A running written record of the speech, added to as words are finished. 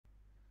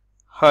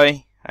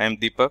Hi, I am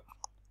Deepak.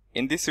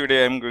 In this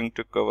video I am going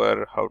to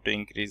cover how to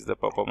increase the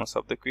performance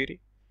of the query.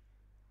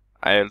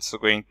 I also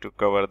going to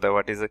cover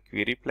what is a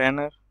query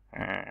planner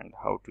and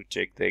how to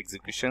check the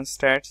execution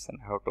stats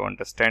and how to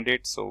understand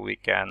it so we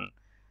can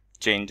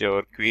change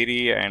our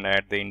query and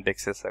add the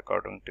indexes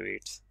according to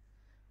it.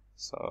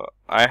 So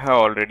I have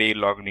already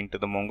logged into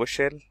the Mongo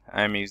shell.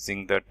 I am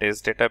using the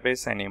test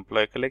database and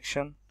employee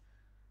collection.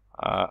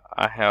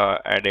 I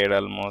have added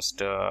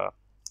almost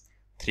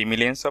 3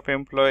 million of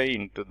employee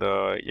into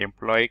the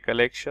employee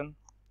collection.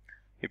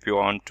 If you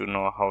want to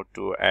know how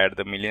to add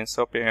the millions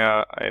of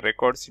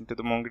records into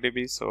the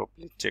MongoDB, so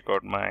please check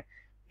out my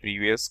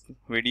previous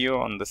video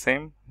on the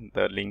same.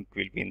 The link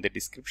will be in the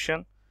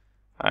description.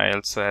 I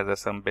also have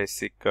some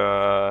basic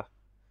query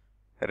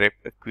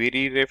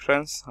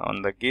reference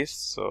on the GIS,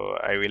 so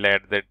I will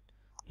add that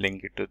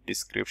link into the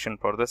description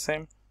for the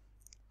same.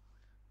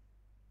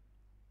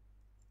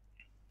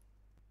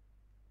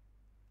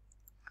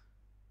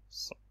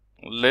 So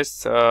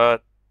let's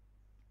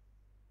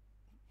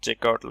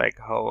check out like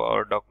how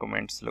our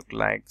documents look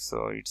like.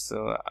 So it's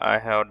I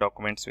have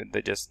documents with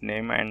the just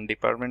name and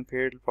department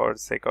field for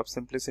sake of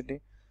simplicity.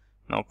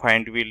 Now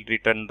find will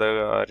return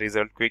the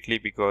result quickly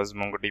because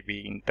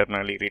MongoDB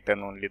internally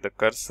return only the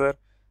cursor,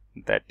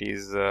 that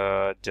is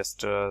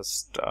just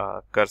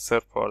a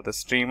cursor for the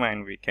stream,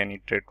 and we can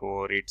iterate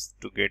over it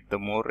to get the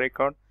more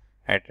record.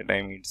 At a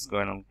time it's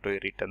going to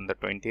return the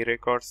 20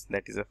 records.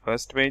 That is the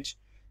first page.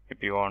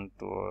 If you want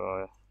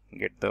to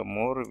get the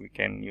more, we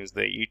can use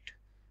the it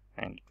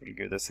and it will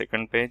give the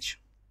second page.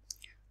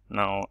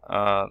 Now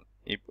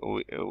if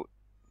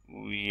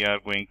we are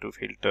going to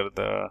filter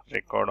the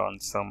record on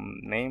some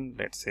name,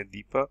 let's say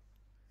Deepak,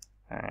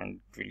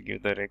 and it will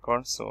give the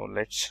record. So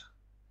let's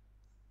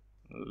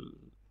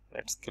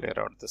clear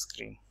out the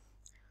screen.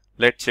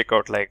 Let's check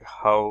out like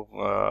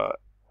how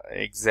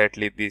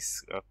exactly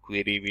this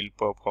query will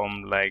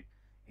perform like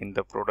in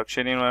the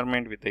production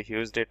environment with the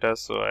huge data.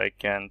 So I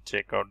can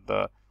check out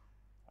the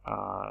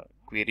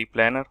query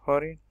planner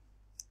for it.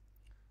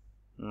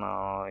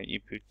 Now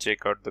if you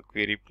check out the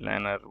query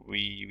planner,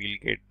 we will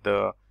get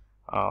the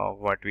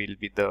what will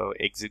be the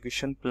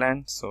execution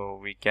plan. So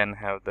we can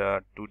have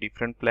the two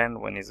different plan.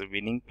 One is a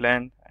winning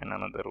plan and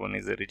another one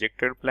is a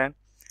rejected plan.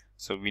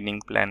 So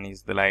winning plan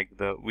is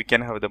the we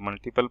can have the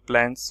multiple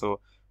plans, so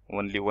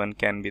only one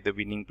can be the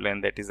winning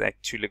plan that is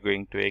actually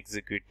going to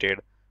executed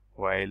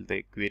while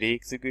the query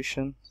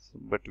execution,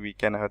 but we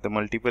can have the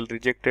multiple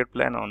rejected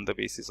plan on the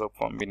basis of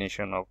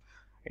combination of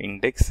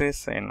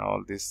indexes and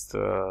all these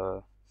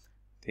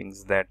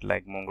things that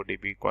like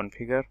MongoDB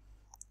configure.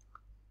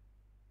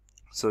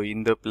 So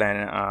in the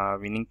plan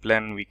winning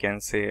plan, we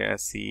can say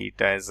see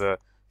it as a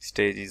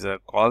stage is a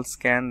call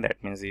scan.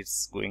 That means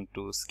it's going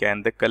to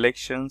scan the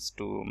collections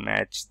to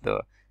match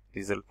the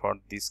result for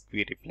this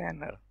query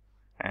planner,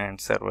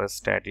 and server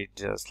stat is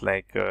just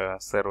like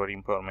server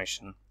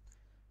information.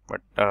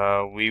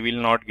 But we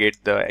will not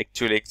get the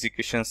actual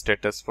execution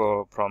status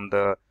from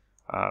the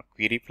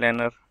query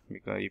planner,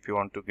 because if you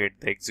want to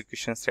get the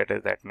execution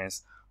status, that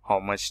means how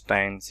much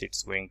times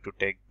it's going to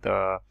take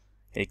the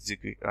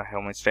how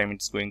much time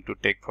it's going to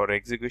take for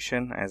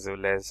execution, as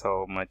well as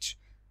how much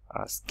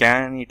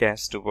scan it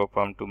has to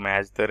perform to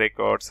match the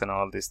records and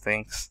all these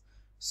things.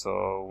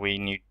 So we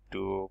need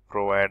to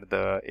provide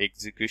the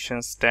execution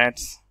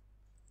stats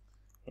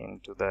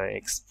into the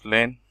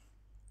explain,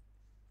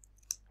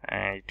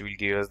 and it will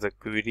give us the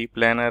query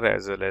planner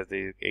as well as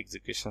the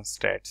execution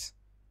stats.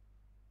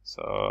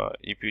 So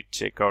if you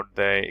check out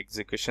the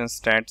execution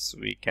stats,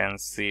 we can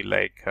see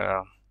like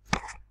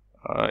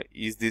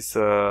is this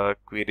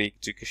query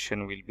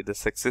execution will be the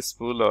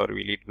successful, or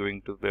will it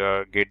going to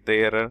get the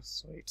error?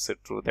 So it's a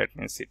true, that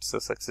means it's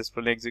a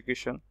successful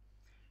execution.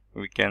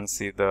 We can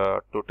see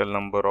the total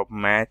number of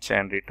match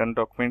and return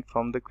document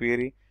from the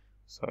query.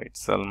 So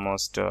it's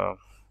almost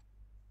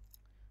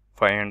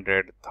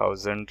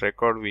 500,000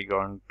 record we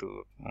going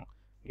to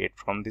get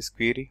from this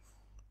query.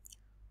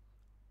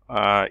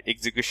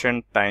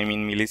 Execution time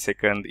in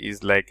millisecond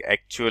is like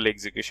actual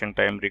execution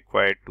time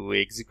required to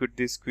execute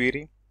this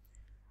query.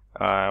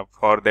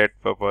 For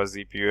that purpose,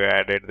 if you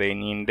added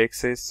any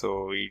indexes,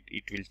 so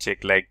it will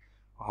check like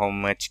how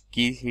much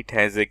key it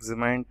has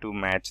examined to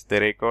match the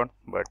record,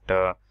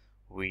 but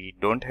we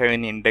don't have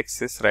any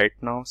indexes right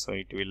now, so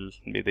it will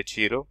be the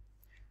 0.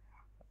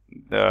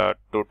 The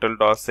total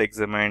DOS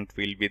examined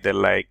will be the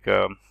like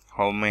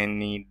how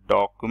many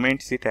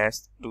documents it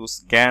has to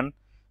scan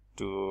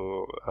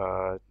to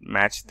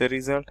match the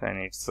result, and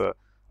it's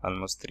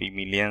almost 3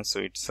 million, so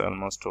it's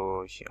almost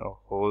a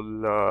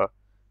whole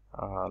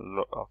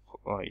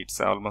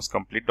it's almost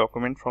complete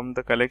document from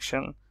the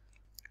collection.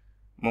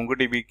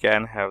 MongoDB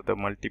can have the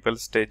multiple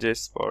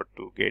stages for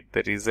to get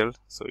the result.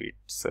 So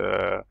it's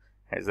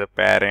as a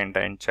parent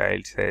and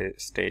child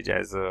stage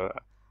as a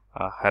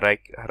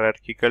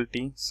hierarchical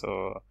tree.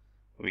 So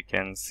we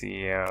can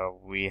see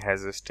we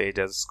has a stage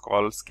as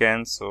call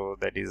scan, so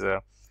that is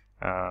a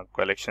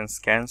collection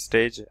scan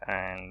stage,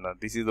 and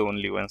this is the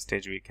only one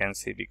stage we can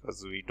see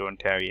because we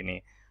don't have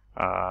any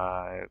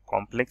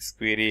complex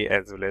query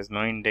as well as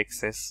no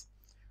indexes.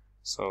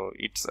 So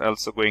it's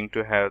also going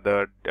to have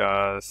the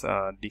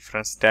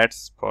different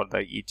stats for the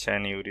each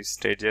and every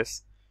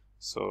stages.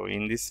 So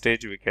in this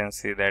stage we can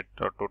see that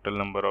the total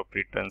number of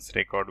returns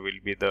record will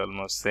be the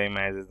almost same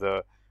as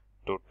the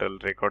total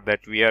record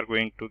that we are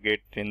going to get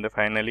in the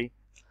finally.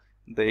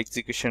 The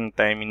execution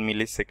time in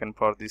millisecond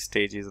for this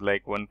stage is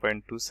like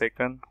 1.2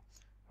 second,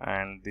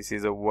 and this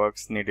is a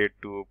works needed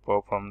to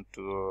perform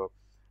to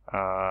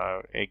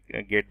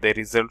get the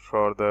result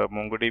for the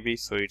MongoDB.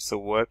 So it's a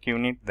work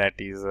unit, that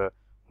is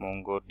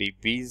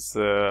MongoDB's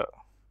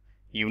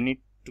unit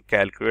to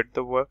calculate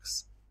the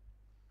works.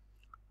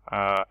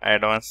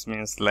 Advanced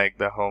means like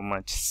the how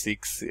much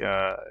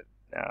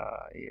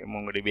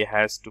MongoDB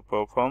has to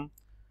perform.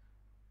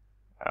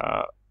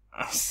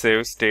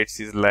 Save states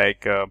is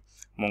like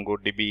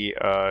MongoDB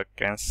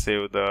can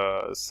save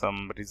the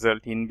some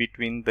result in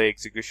between the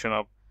execution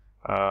of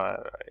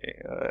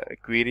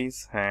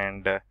queries,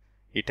 and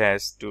it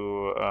has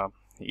to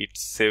it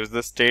saves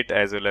the state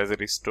as well as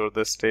restore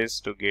the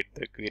states to get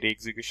the query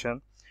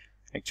execution.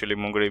 Actually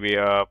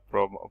MongoDB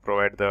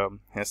provide the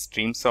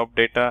streams of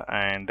data,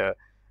 and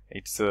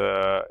it's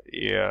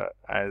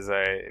as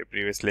I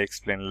previously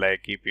explained,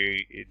 like if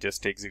you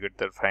just execute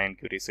the find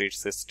query, so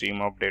it's a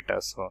stream of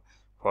data. So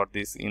for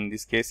this, in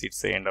this case,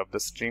 it's the end of the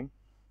stream,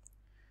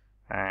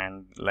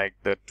 and like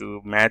the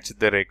to match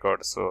the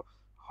record, so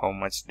how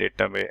much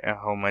data,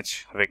 how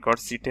much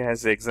records it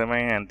has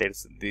examined, and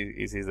this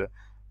is a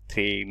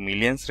 3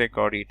 million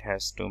record it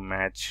has to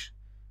match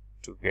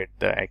to get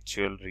the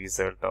actual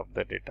result of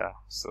the data.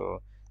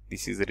 So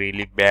this is a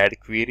really bad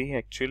query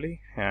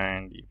actually,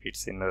 and if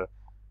it's in a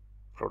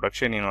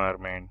production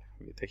environment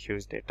with a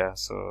huge data,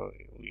 so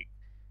we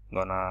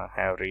gonna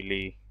have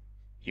really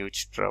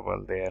huge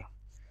trouble there.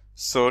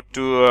 So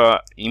to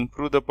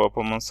improve the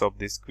performance of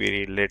this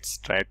query, let's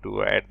try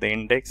to add the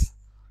index.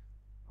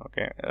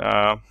 Okay,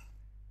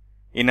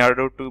 in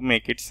order to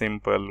make it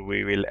simple,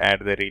 we will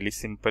add the really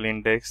simple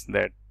index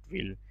that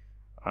will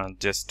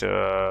just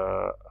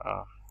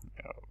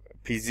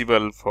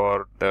feasible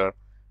for the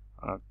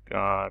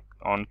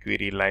on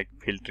query, like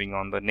filtering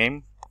on the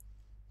name.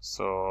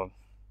 So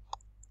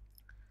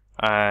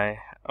I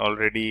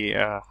already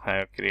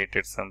have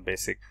created some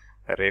basic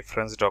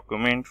reference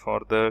document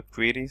for the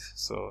queries.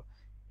 So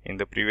in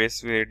the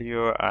previous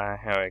video I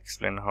have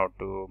explained how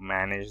to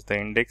manage the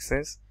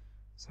indexes.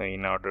 So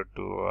in order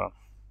to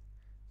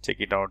check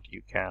it out,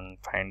 you can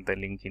find the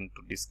link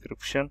into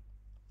description.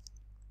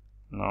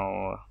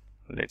 Now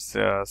let's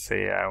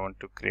say I want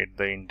to create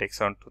the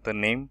index onto the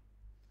name.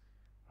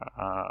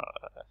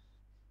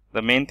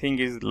 The main thing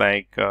is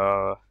like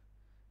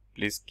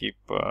please keep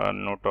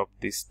note of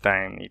this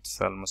time.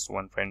 It's almost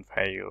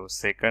 1.5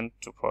 second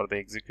for the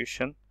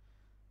execution.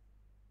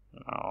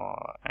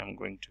 Now I'm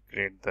going to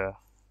create the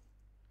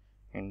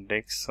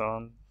index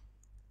on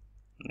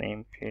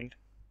name field.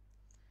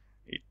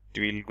 It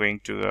will going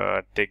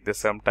to take the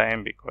some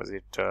time because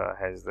it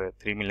has the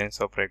 3 million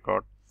of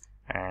record,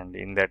 and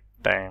in that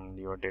time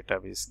your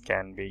database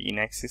can be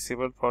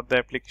inaccessible for the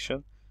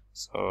application.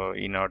 So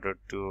in order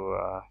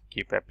to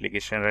keep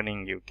application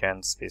running, you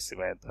can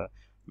specify the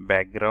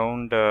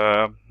background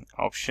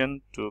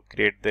option to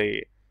create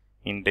the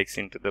index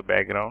into the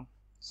background.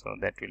 So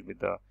that will be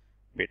the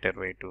better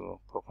way to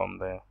perform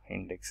the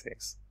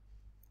indexes.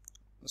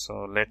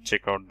 So let's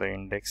check out the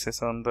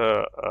indexes on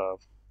the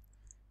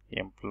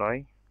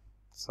employee.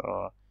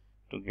 So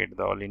to get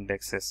the all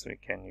indexes, we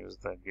can use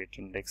the get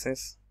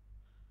indexes,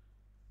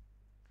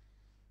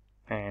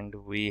 and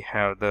we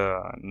have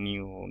the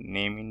new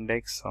name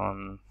index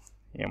on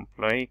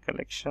employee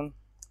collection.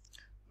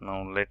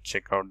 Now let's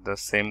check out the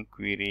same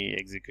query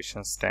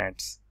execution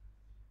stats,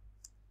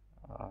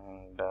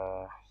 and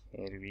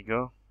here we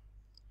go.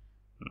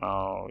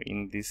 Now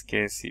in this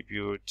case, if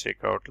you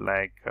check out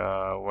like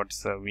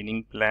what's the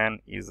winning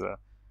plan is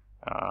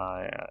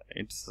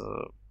it's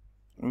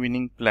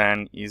winning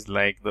plan is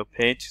like the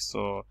fetch.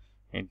 So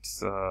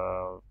it's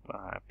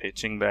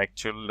fetching the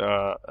actual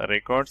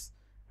records,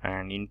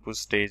 and input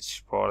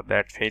stage for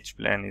that fetch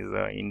plan is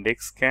the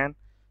index scan.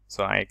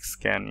 So ix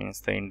scan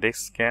means the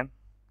index scan.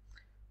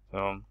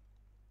 So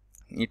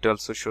it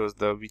also shows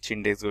the which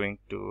index going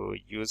to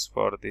use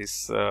for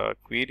this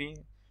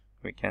query.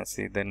 We can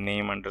see the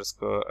name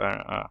underscore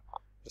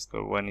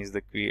underscore one is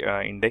the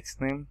index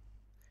name,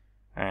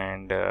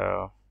 and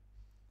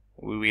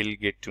we will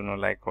get to know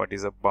like what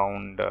is a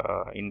bound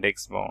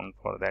index bound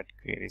for that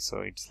query. So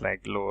it's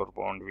like lower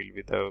bound will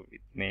be the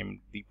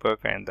name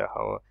Deepak, and the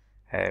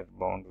higher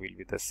bound will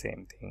be the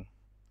same thing.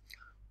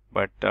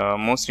 But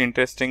most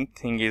interesting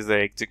thing is the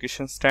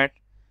execution stat.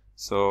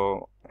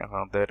 So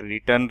the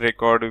return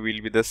record will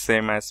be the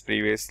same as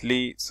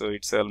previously. So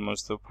it's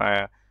almost the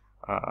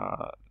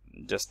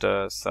just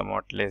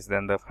somewhat less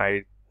than the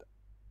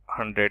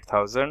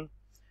 500,000,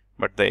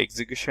 but the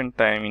execution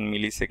time in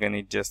millisecond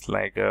is just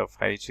like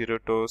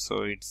 502.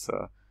 So it's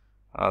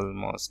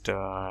almost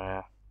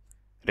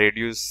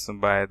reduced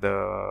by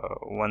the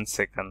 1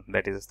 second,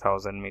 that is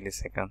 1000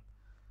 millisecond.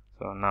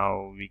 So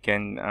now we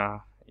can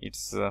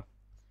it's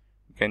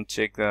You can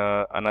check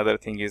another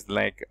thing is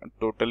like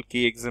total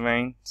key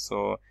examined.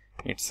 So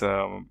it's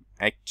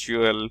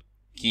actual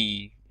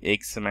key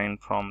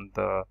examined from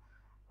the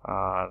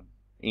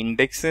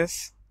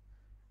indexes,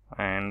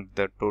 and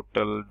the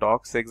total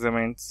docs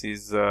examines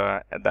is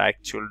the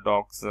actual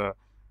docs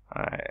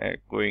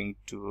going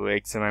to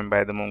examine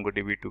by the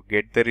MongoDB to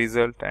get the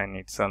result, and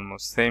it's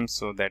almost same.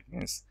 So that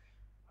means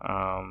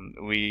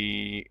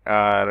we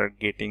are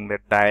getting the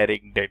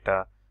direct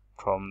data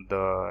from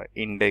the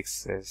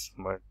indexes,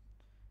 but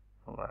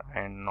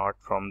and not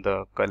from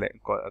the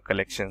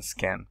collection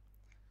scan.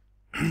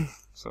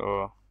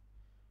 So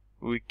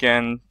we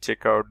can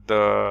check out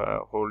the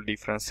whole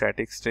different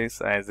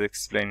statistics as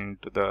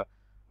explained to the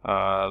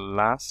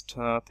last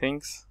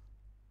things.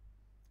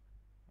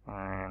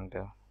 And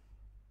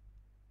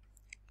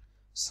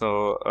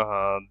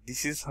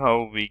this is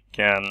how we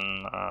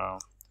can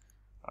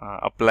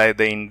apply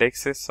the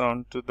indexes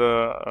onto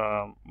the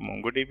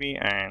MongoDB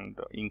and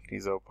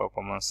increase our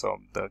performance of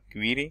the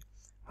query.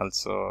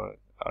 Also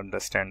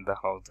understand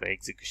how the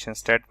execution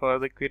stat for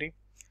the query.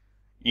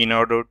 In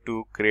order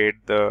to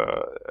create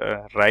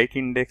the right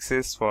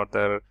indexes for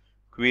the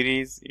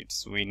queries,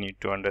 we need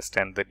to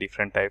understand the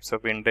different types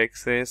of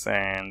indexes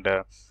and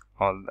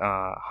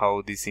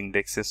how these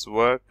indexes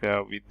work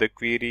with the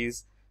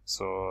queries.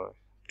 So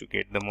to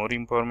get the more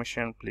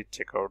information, please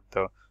check out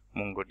the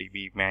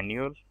MongoDB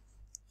manual,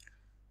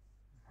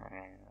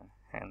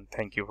 and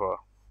thank you for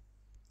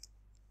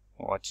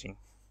watching.